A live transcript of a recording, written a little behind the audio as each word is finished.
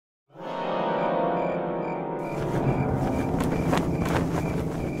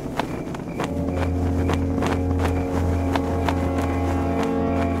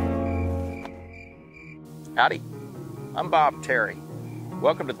Howdy, I'm Bob Terry.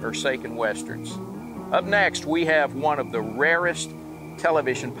 Welcome to the Forsaken Westerns. Up next, we have one of the rarest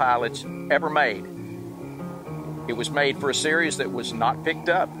television pilots ever made. It was made for a series that was not picked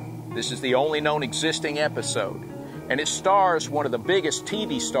up. This is the only known existing episode, and it stars one of the biggest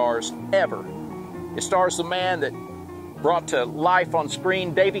TV stars ever. It stars the man that brought to life on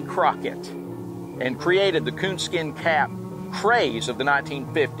screen Davy Crockett and created the coonskin cap craze of the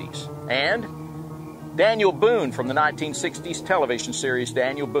 1950s, and Daniel Boone from the 1960s television series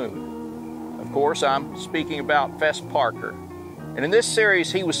Daniel Boone. Of course, I'm speaking about Fess Parker. And in this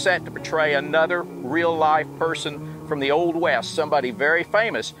series, he was set to portray another real-life person from the Old West, somebody very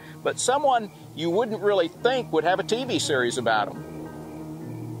famous, but someone you wouldn't really think would have a TV series about him.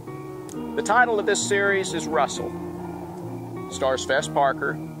 The title of this series is Russell. It stars Fess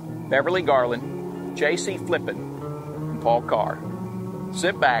Parker, Beverly Garland, J.C. Flippin, and Paul Carr.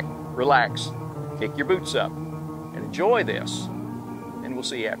 Sit back, relax, kick your boots up, and enjoy this, and we'll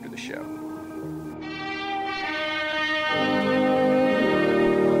see you after the show.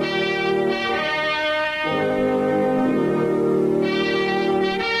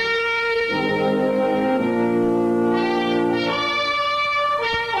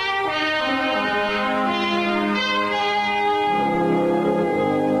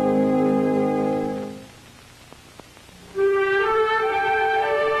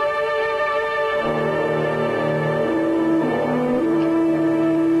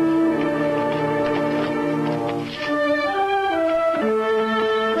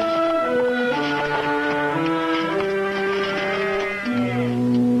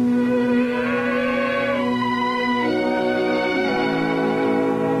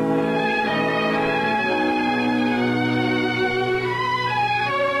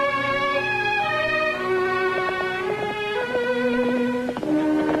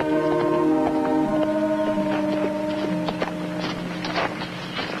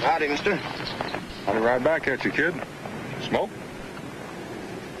 Right back at you, kid. Smoke?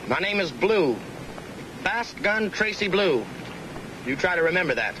 My name is Blue. Fast Gun Tracy Blue. You try to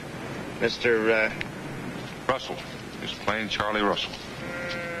remember that, Mr. Russell. Just plain Charlie Russell.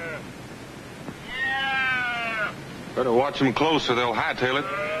 Better watch them close or they'll hightail it.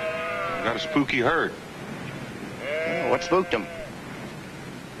 Got a spooky herd. What spooked them?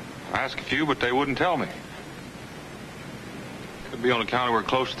 I asked a few, but they wouldn't tell me. Could be on account of we're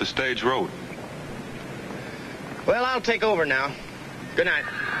close to the stage road. Well, I'll take over now. Good night.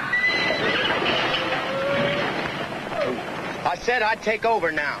 I said I'd take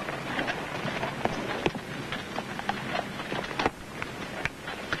over now.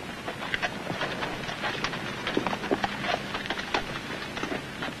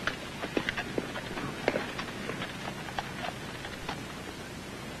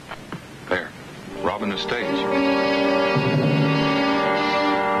 There, robbing the stage.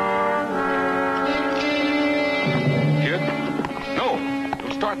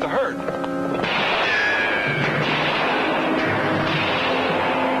 Start the herd.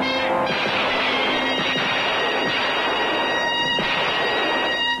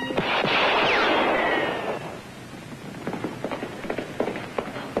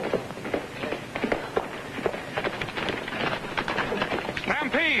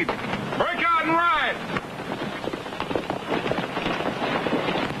 Stampede! Break out and ride!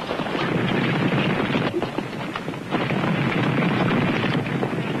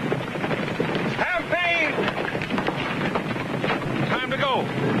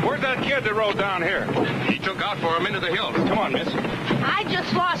 Where's that kid that rode down here? He took out for him into the hills. Come on, miss. I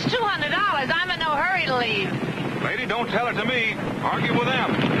just lost $200. I'm in no hurry to leave. Lady, don't tell it to me. Argue with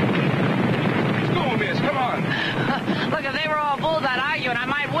them. Let's go, miss. Come on. Look, if they were all bulls, I'd argue, and I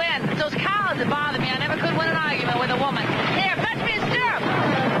might win. It's those cows that bother me. I never could win an argument with a woman. Here, fetch me a stirrup.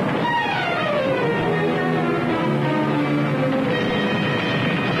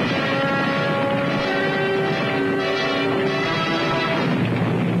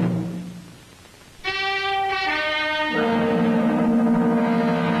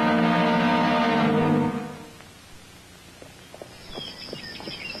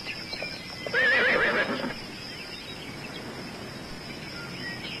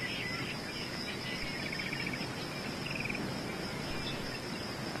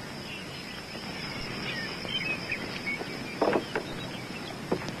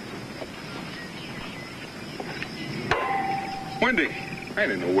 Wendy, that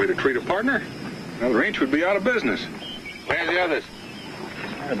ain't no way to treat a partner. Another ranch would be out of business. Where's the others?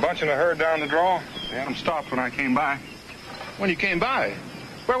 A bunch in a herd down the draw. They had them stopped when I came by. When you came by?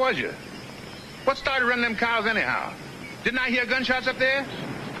 Where was you? What started running them cows anyhow? Didn't I hear gunshots up there?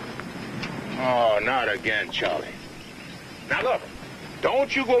 Oh, not again, Charlie. Now, look.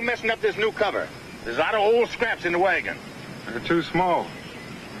 Don't you go messing up this new cover. There's a lot of old scraps in the wagon. They're too small.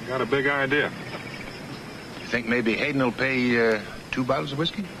 I got a big idea. You think maybe Hayden will pay 2 bottles of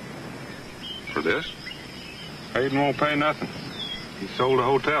whiskey? For this? Hayden won't pay nothing. He sold a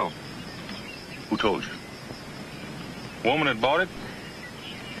hotel. Who told you? Woman that bought it.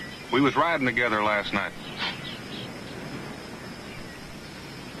 We was riding together last night.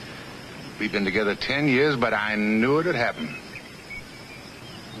 We've been together 10 years, but I knew it'd happen.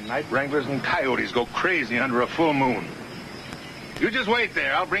 Night wranglers and coyotes go crazy under a full moon. You just wait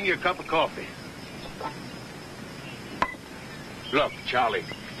there. I'll bring you a cup of coffee. Look, Charlie,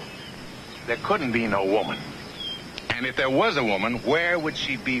 there couldn't be no woman. And if there was a woman, where would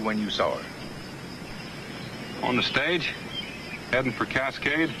she be when you saw her? On the stage, heading for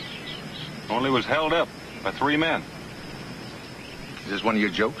Cascade. Only was held up by 3 men. Is this one of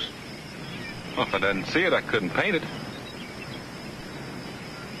your jokes? Well, if I didn't see it, I couldn't paint it.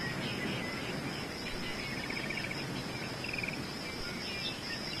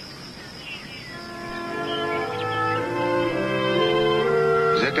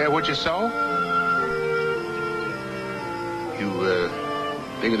 Is that what you saw? You,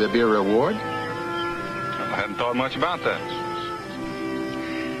 figure there'd be a reward? I hadn't thought much about that.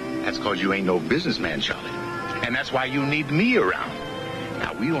 That's because you ain't no businessman, Charlie. And that's why you need me around.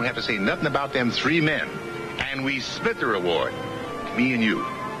 Now, we don't have to say nothing about them 3 men. And we split the reward. Me and you.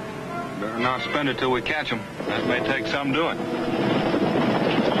 Better not spend it till we catch them. That may take some doing.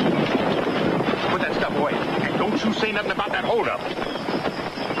 Put that stuff away. And don't you say nothing about that holdup.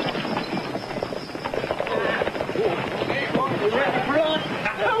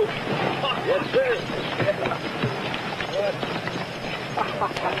 Yes, sir.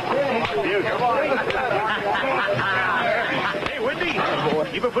 Hey, Wendy,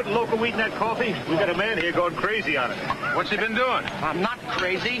 you been putting local wheat in that coffee? We got a man here going crazy on it. What's he been doing? I'm not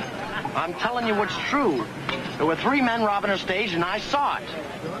crazy. I'm telling you what's true. There were 3 men robbing a stage, and I saw it.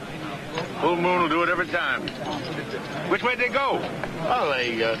 Full moon will do it every time. Which way did they go? Well,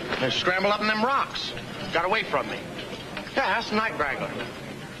 they scrambled up in them rocks. Got away from me. Yeah, that's the night wrangler.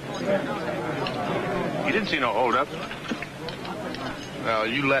 You didn't see no holdup. Well,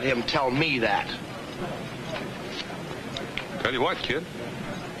 you let him tell me that. Tell you what, kid.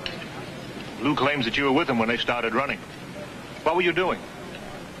 Lou claims that you were with him when they started running. What were you doing?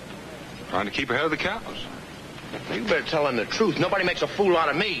 Trying to keep ahead of the cows. You better tell him the truth. Nobody makes a fool out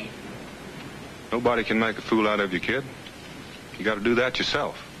of me. Nobody can make a fool out of you, kid. You got to do that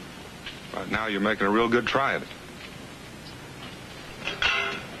yourself. Right now, you're making a real good try at it.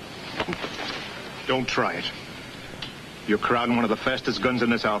 Don't try it. You're crowding one of the fastest guns in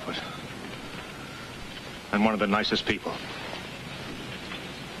this outfit. And one of the nicest people.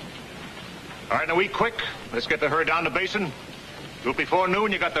 All right, now eat quick. Let's get the herd down the basin. Do it before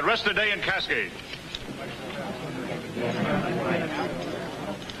noon. You got the rest of the day in Cascade.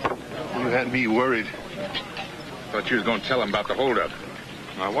 You had me worried. Thought you was going to tell him about the holdup.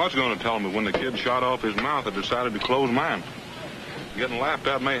 I was going to tell him, but when the kid shot off his mouth, I decided to close mine. Getting laughed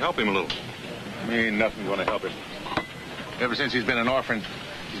at may help him a little. Ain't nothing going to help him. Ever since he's been an orphan,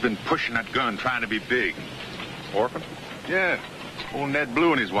 he's been pushing that gun, trying to be big. Orphan? Yeah. Old Ned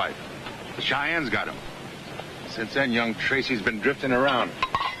Blue and his wife. The Cheyennes got him. Since then, young Tracy's been drifting around.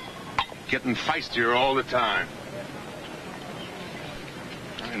 Getting feistier all the time.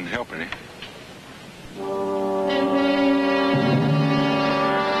 I didn't help any.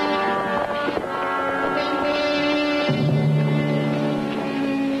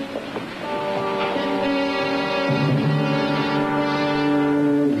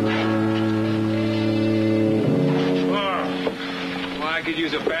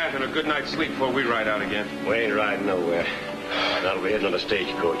 Use a bath and a good night's sleep before we ride out again. We ain't riding nowhere. That'll be heading on the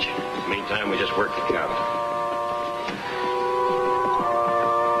stagecoach. Meantime, we just work the cow.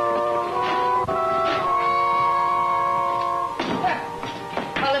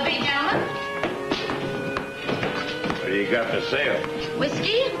 Will it be, gentlemen? What do you got for sale?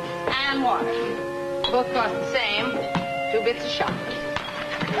 Whiskey and water. Both cost the same. 2 bits a shot.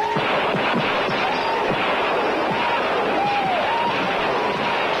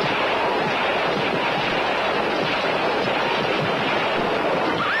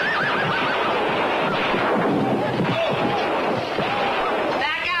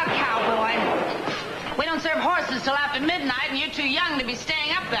 Till after midnight, and you're too young to be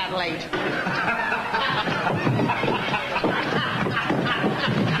staying up that late.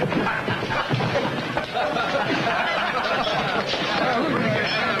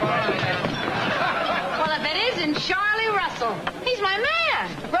 Well, if it isn't Charlie Russell. He's my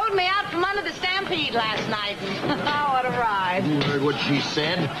man. Rode me out from under the date last night. Oh, what a ride. You heard what she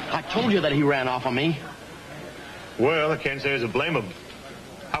said? I told you that he ran off on me. Well, I can't say as I blame him.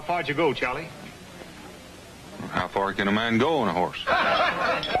 How far'd you go, Charlie? How far can a man go on a horse?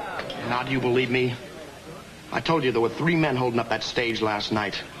 Now, do you believe me? I told you there were 3 men holding up that stage last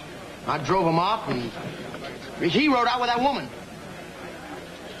night. I drove him off, and he rode out with that woman.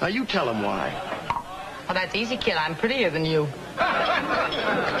 Now, you tell him why. Well, that's easy, kid. I'm prettier than you.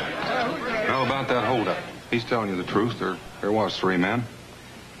 Well, about that holdup. He's telling you the truth. There was 3 men.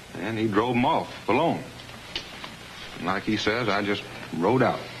 And he drove them off alone. And like he says, I just rode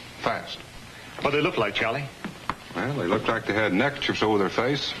out fast. What they look like, Charlie? Well, they looked like they had neckerchiefs over their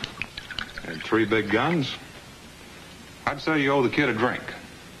face. Had 3 big guns. I'd say you owe the kid a drink.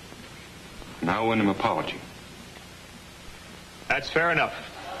 And I owe him an apology. That's fair enough.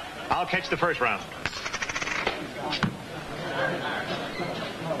 I'll catch the first round.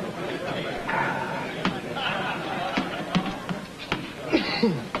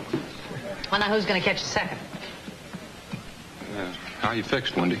 Well, now, who's going to catch the second? How you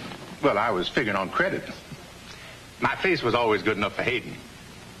fixed, Wendy? Well, I was figuring on credit. My face was always good enough for Hayden.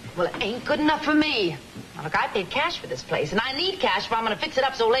 Well, it ain't good enough for me. Now, look, I paid cash for this place, and I need cash if I'm going to fix it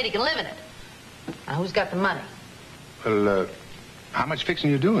up so a lady can live in it. Now, who's got the money? Well, how much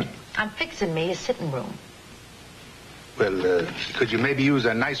fixing you doing? I'm fixing me a sitting room. Well, could you maybe use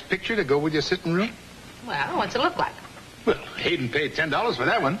a nice picture to go with your sitting room? Well, what's it look like? Well, Hayden paid $10 for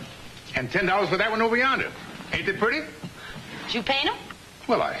that one. And $10 for that one over yonder. Ain't it pretty? Did you paint them?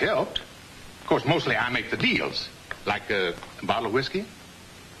 Well, I helped. Of course, mostly I make the deals. Like a bottle of whiskey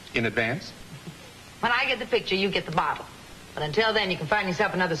in advance. When I get the picture, you get the bottle. But until then, you can find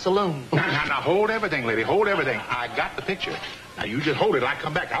yourself another saloon. Now, hold everything, lady. Hold everything. I got the picture. Now, you just hold it. I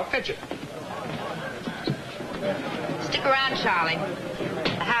come back. I'll fetch it. Stick around, Charlie.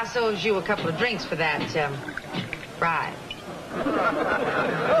 The house owes you a couple of drinks for that, ride.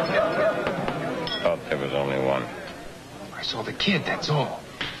 Thought there was only one. I saw the kid, that's all.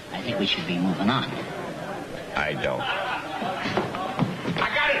 I think we should be moving on. I don't. I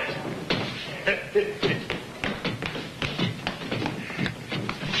got it!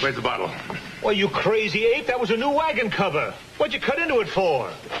 Where's the bottle? Well, you crazy ape. That was a new wagon cover. What'd you cut into it for?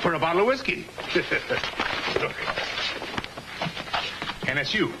 For a bottle of whiskey. And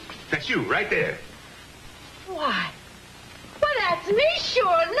that's you. That's you, right there. Why? Well, that's me,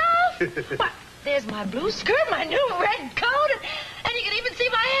 sure enough. Why, there's my blue skirt, my new red coat, and you can even see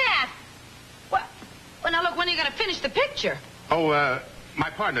my hat. Well, now, look, when are you going to finish the picture? Oh, my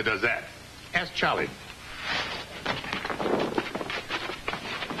partner does that. Ask Charlie.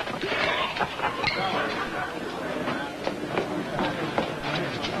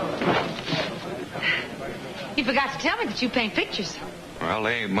 You forgot to tell me that you paint pictures. Well,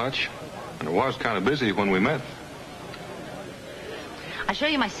 they ain't much. And I was kind of busy when we met. I'll show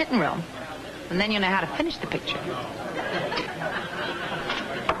you my sitting room, and then you'll know how to finish the picture.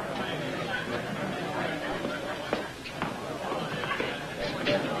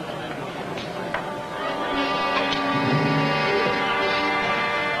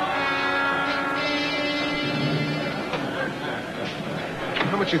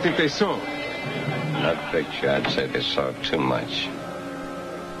 How much do you think they saw? That picture, I'd say they saw too much.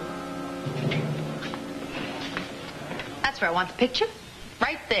 That's where I want the picture.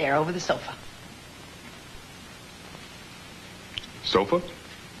 Right there, over the sofa. Sofa?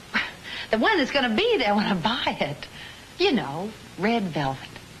 The one that's going to be there when I buy it. You know, red velvet.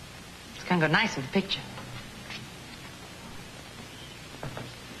 It's going to go nice with the picture.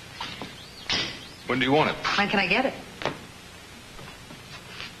 When do you want it? When can I get it?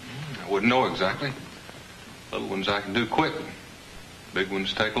 I wouldn't know exactly. Little ones I can do quick. Big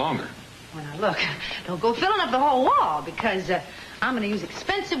ones take longer. Well, now, look, don't go filling up the whole wall, because I'm going to use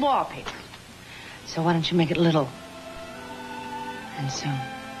expensive wallpaper. So why don't you make it little and soon?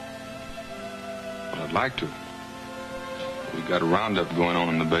 Well, I'd like to. We got a roundup going on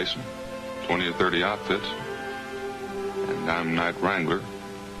in the basin. 20 or 30 outfits. And I'm night wrangler.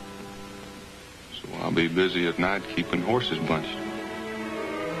 So I'll be busy at night keeping horses bunched.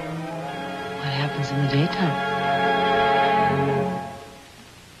 What happens in the daytime?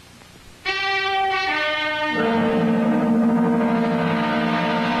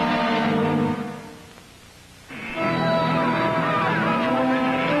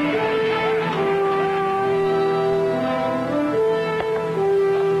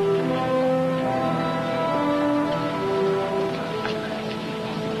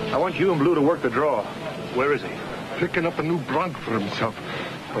 I want you and Blue to work the draw. Where is he? Picking up a new bronc for himself.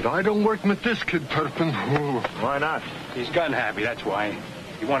 But I don't work with this kid, Turpin. Oh. Why not? He's gun happy, that's why.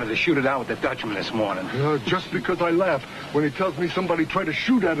 He wanted to shoot it out with the Dutchman this morning. Just because I laugh when he tells me somebody tried to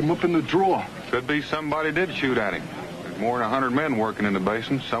shoot at him up in the draw. Could be somebody did shoot at him. There's more than 100 men working in the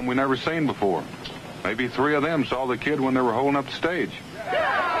basin, some we never seen before. Maybe 3 of them saw the kid when they were holding up the stage. Get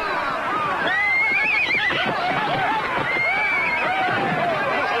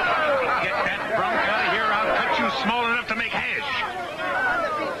that drunk out of here. I'll cut you small enough to make hash.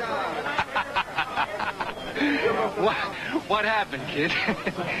 What happened, kid?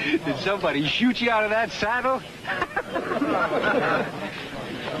 Did somebody shoot you out of that saddle?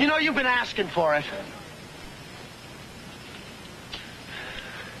 You know, you've been asking for it.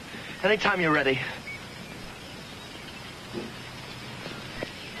 Anytime you're ready.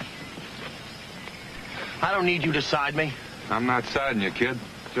 I don't need you to side me. I'm not siding you, kid.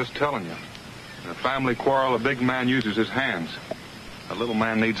 Just telling you. In a family quarrel, a big man uses his hands. A little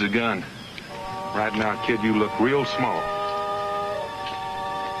man needs a gun. Right now, kid, you look real small.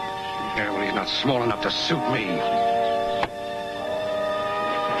 Yeah, well, he's not small enough to suit me.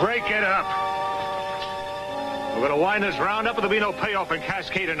 Break it up. We're going to wind this round up, and there'll be no payoff in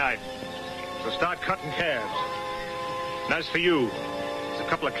Cascade tonight. So start cutting calves. And as for you, there's a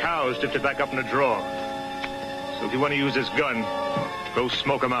couple of cows drifted back up in the draw. So if you want to use this gun, go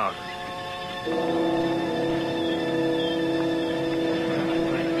smoke them out.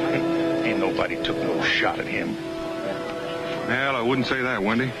 Ain't nobody took no shot at him. Well, I wouldn't say that,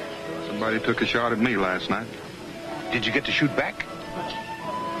 Wendy. Somebody took a shot at me last night. Did you get to shoot back?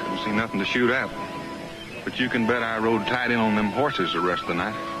 Couldn't see nothing to shoot at. But you can bet I rode tight in on them horses the rest of the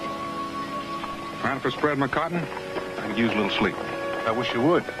night. Mind if I spread my cotton? I could use a little sleep. I wish you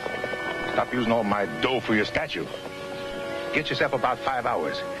would. Stop using all my dough for your statue. Get yourself about 5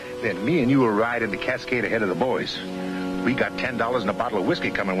 hours. Then me and you will ride into Cascade ahead of the boys. We got $10 and a bottle of whiskey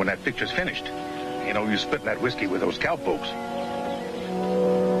coming when that picture's finished. You know, you split that whiskey with those cowpokes.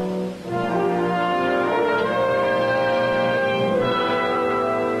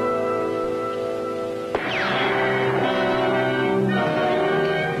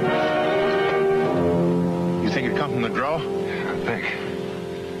 You think it come from the draw? I think.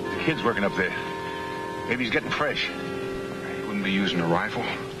 The kid's working up there. Maybe he's getting fresh. He wouldn't be using a rifle.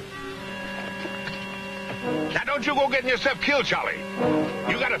 Now, don't you go getting yourself killed, Charlie.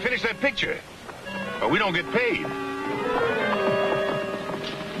 You got to finish that picture, or we don't get paid.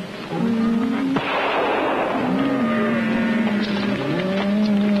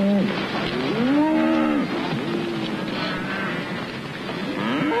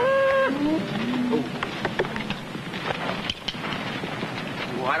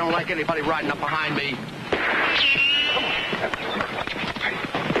 Oh, I don't like anybody riding up behind me.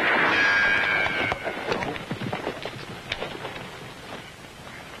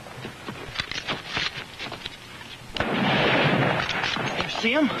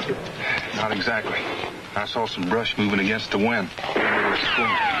 See him? Not exactly. I saw some brush moving against the wind. See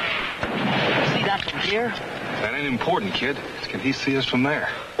that from here? That ain't important, kid. Can he see us from there?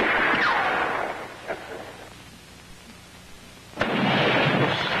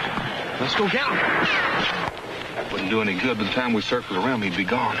 Let's go get him. That wouldn't do any good. By the time we circled around, he'd be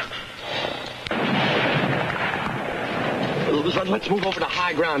gone. Let's move over to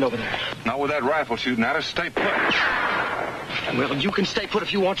high ground over there. Not with that rifle shooting at us. Stay put. Well, you can stay put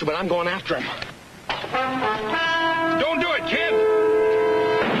if you want to, but I'm going after him. Don't do it, kid!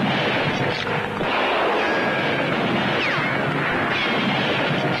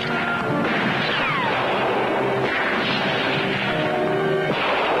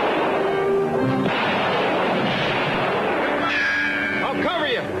 I'll cover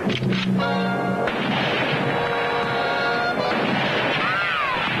you.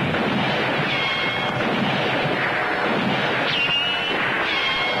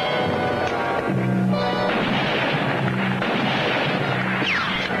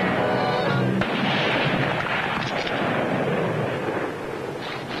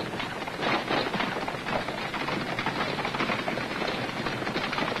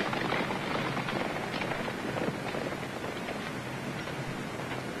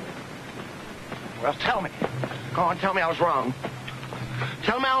 Well, tell me. Go on, tell me I was wrong.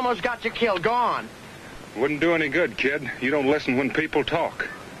 Tell me I almost got you killed. Go on. Wouldn't do any good, kid. You don't listen when people talk.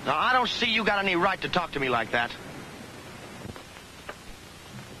 Now, I don't see you got any right to talk to me like that.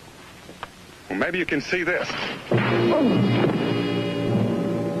 Well, maybe you can see this.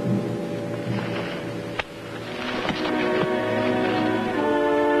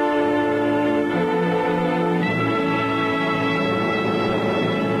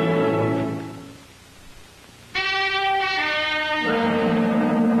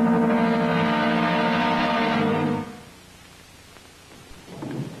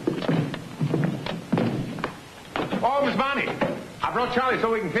 no, Charlie,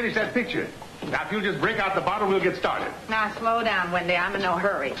 so we can finish that picture. Now, if you'll just break out the bottle, we'll get started. Now, slow down, Wendy. I'm in no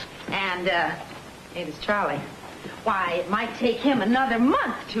hurry. And, it is Charlie. Why, it might take him another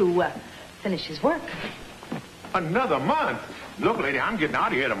month to finish his work. Another month? Look, lady, I'm getting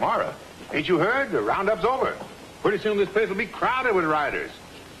out of here tomorrow. Ain't you heard? The roundup's over. Pretty soon this place will be crowded with riders.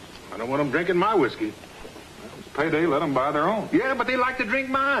 I don't want them drinking my whiskey. Well, it's payday. Let them buy their own. Yeah, but they like to drink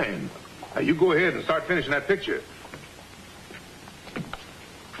mine. Now, you go ahead and start finishing that picture.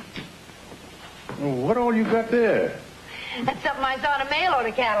 Well, what all you got there? That's something I saw in a mail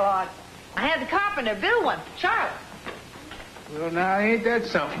order catalog. I had the carpenter build one for Charlie. Well, now, ain't that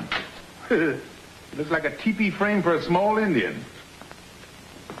something? Looks like a teepee frame for a small Indian.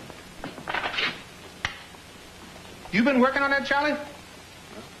 You been working on that, Charlie?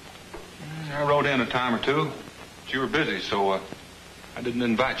 I rode in a time or two, but you were busy, so I didn't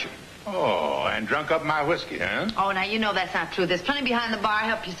invite you. Oh, and drunk up my whiskey, huh? Oh, now, you know that's not true. There's plenty behind the bar.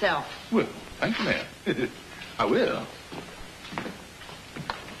 Help yourself. Well, thank you, ma'am. I will.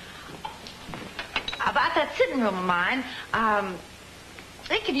 About that sitting room of mine,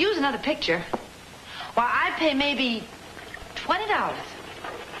 they could use another picture. Well, I'd pay maybe $20.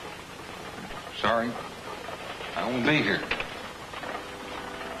 Sorry. I won't be here.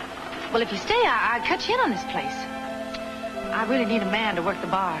 Well, if you stay, I'd cut you in on this place. I really need a man to work the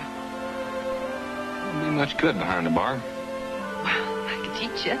bar. Won't be much good behind the bar. Well, I could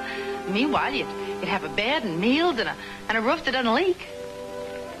teach you. Meanwhile, you'd have a bed and meals and a roof that doesn't leak.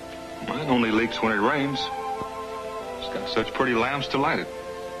 Mine only leaks when it rains. It's got such pretty lamps to light it.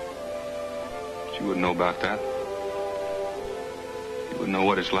 But you wouldn't know about that. You wouldn't know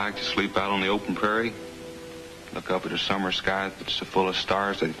what it's like to sleep out on the open prairie. Look up at a summer sky that's so full of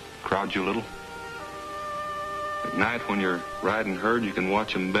stars they crowd you a little. At night when you're riding herd, you can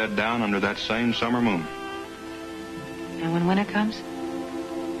watch them bed down under that same summer moon. And when winter comes?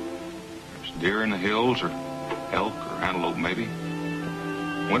 There's deer in the hills, or elk, or antelope, maybe.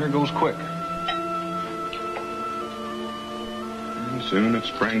 Winter goes quick. And soon it's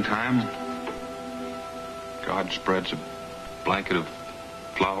springtime. God spreads a blanket of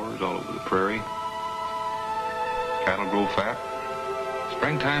flowers all over the prairie. Cattle grow fat.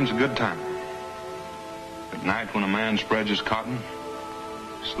 Springtime's a good time. At night when a man spreads his cotton,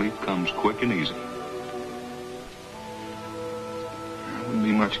 sleep comes quick and easy. There wouldn't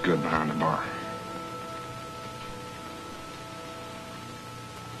be much good behind the bar.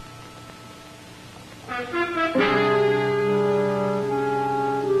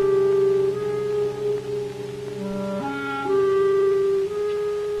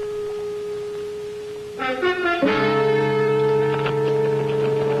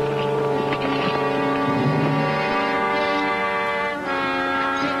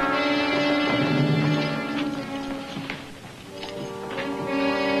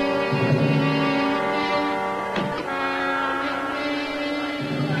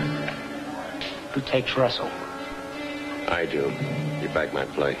 Takes Russell. I do. You back my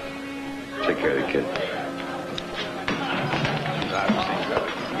play. Take care of the kid.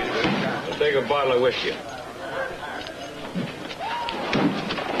 I'll take a bottle of whiskey.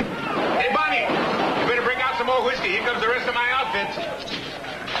 Hey, Bonnie, you better bring out some more whiskey. Here comes the rest of my outfit.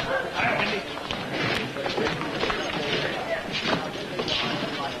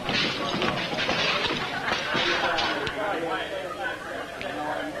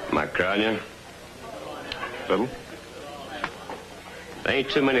 My crown, Little? There ain't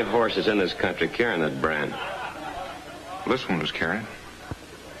too many horses in this country carrying that brand. This one was carrying.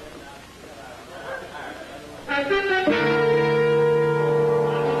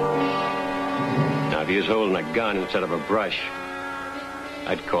 Now, if you was holding a gun instead of a brush,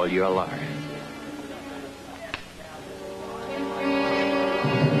 I'd call you a liar.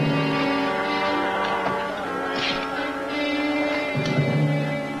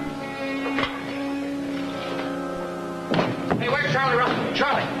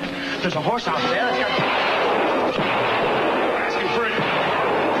 Charlie, there's a horse out there. Asking for it.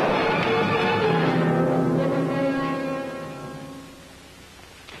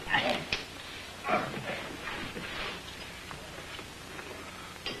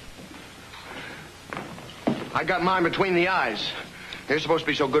 I got mine between the eyes. You're supposed to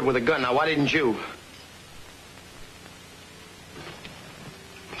be so good with a gun. Now, why didn't you?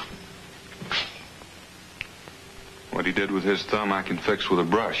 What he did with his thumb, I can fix with a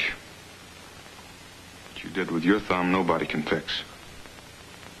brush. What you did with your thumb, nobody can fix.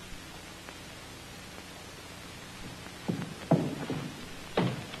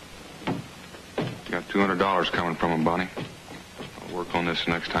 Got $200 coming from him, Bonnie. I'll work on this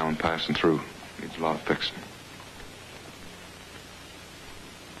next time I'm passing through. Needs a lot of fixing.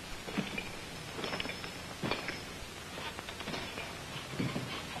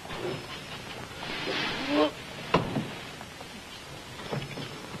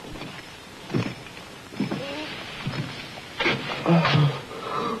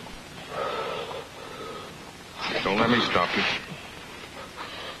 Let me stop you.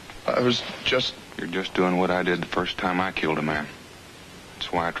 I was just... You're just doing what I did the first time I killed a man.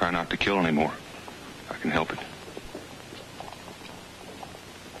 That's why I try not to kill anymore. If I can help it.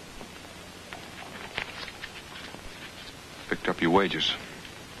 Picked up your wages.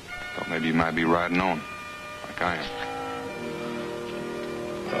 Thought maybe you might be riding on, like I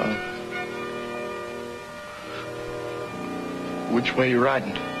am. Which way you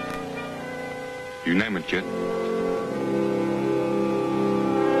riding? You name it, kid.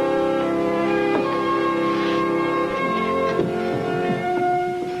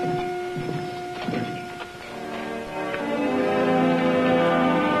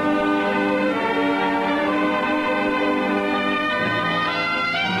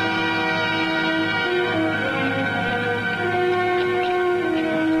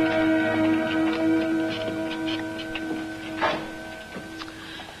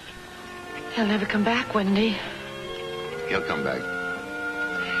 He'll never come back, Wendy. He'll come back.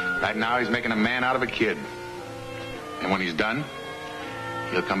 Right now, he's making a man out of a kid. And when he's done,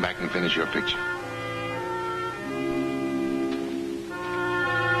 he'll come back and finish your picture.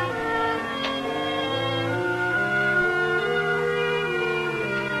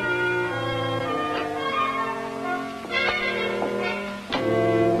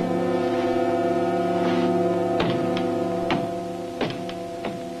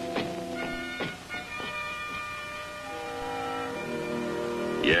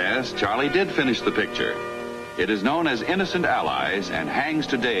 Yes, Charlie did finish the picture. It is known as Innocent Allies and hangs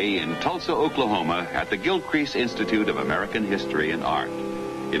today in Tulsa, Oklahoma at the Gilcrease Institute of American History and Art.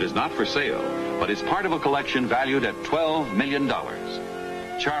 It is not for sale, but it's part of a collection valued at $12 million.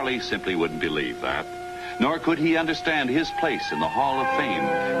 Charlie simply wouldn't believe that, nor could he understand his place in the Hall of Fame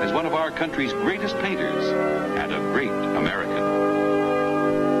as one of our country's greatest painters and a great American.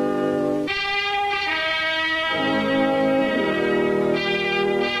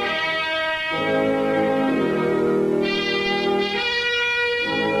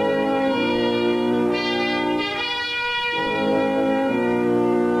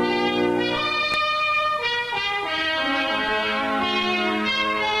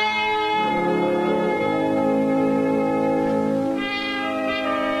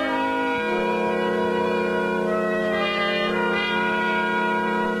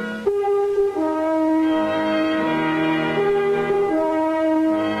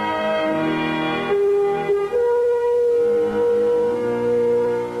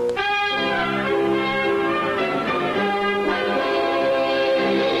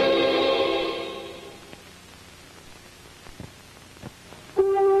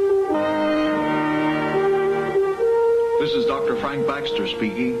 This is Dr. Frank Baxter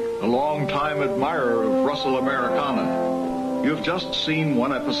speaking, a long-time admirer of Russell Americana. You've just seen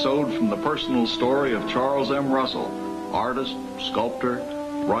one episode from the personal story of Charles M. Russell, artist, sculptor,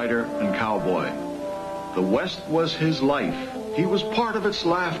 writer, and cowboy. The West was his life. He was part of its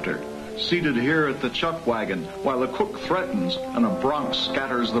laughter, seated here at the chuck wagon while the cook threatens and a bronc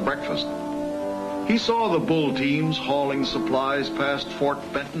scatters the breakfast. He saw the bull teams hauling supplies past Fort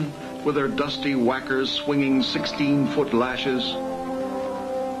Benton with their dusty whackers swinging 16-foot lashes.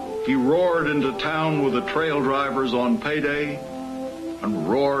 He roared into town with the trail drivers on payday and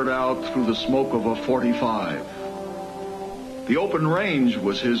roared out through the smoke of a .45. The open range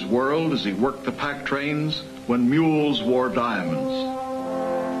was his world as he worked the pack trains when mules wore diamonds.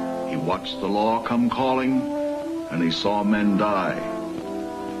 He watched the law come calling, and he saw men die.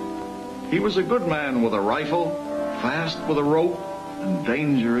 He was a good man with a rifle, fast with a rope, and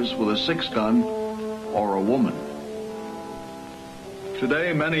dangerous with a 6-gun or a woman.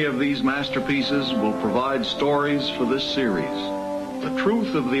 Today, many of these masterpieces will provide stories for this series. The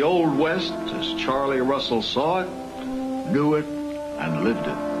truth of the Old West as Charlie Russell saw it, knew it, and lived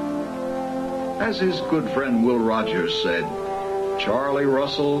it. As his good friend Will Rogers said, Charlie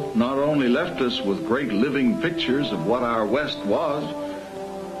Russell not only left us with great living pictures of what our West was,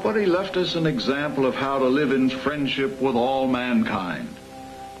 but he left us an example of how to live in friendship with all mankind.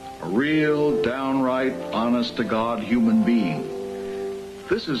 A real, downright, honest-to-God human being.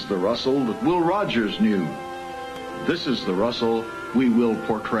 This is the Russell that Will Rogers knew. This is the Russell we will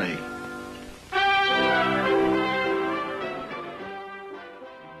portray.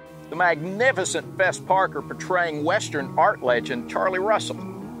 The magnificent Fess Parker portraying Western art legend Charlie Russell.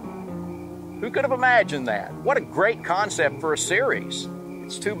 Who could have imagined that? What a great concept for a series.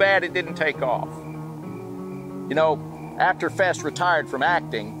 It's too bad it didn't take off. You know, after Fess retired from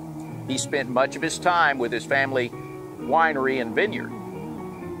acting, he spent much of his time with his family winery and vineyard.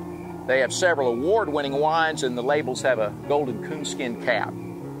 They have several award-winning wines, and the labels have a golden coonskin cap.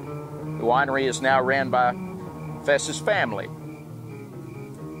 The winery is now ran by Fess's family.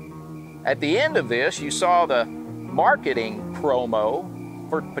 At the end of this, you saw the marketing promo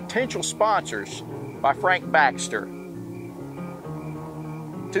for potential sponsors by Frank Baxter.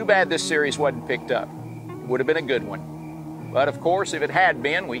 Too bad this series wasn't picked up. Would have been a good one. But of course, if it had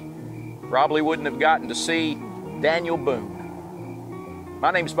been, we probably wouldn't have gotten to see Daniel Boone.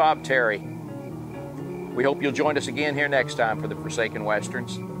 My name's Bob Terry. We hope you'll join us again here next time for the Forsaken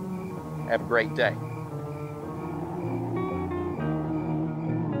Westerns. Have a great day.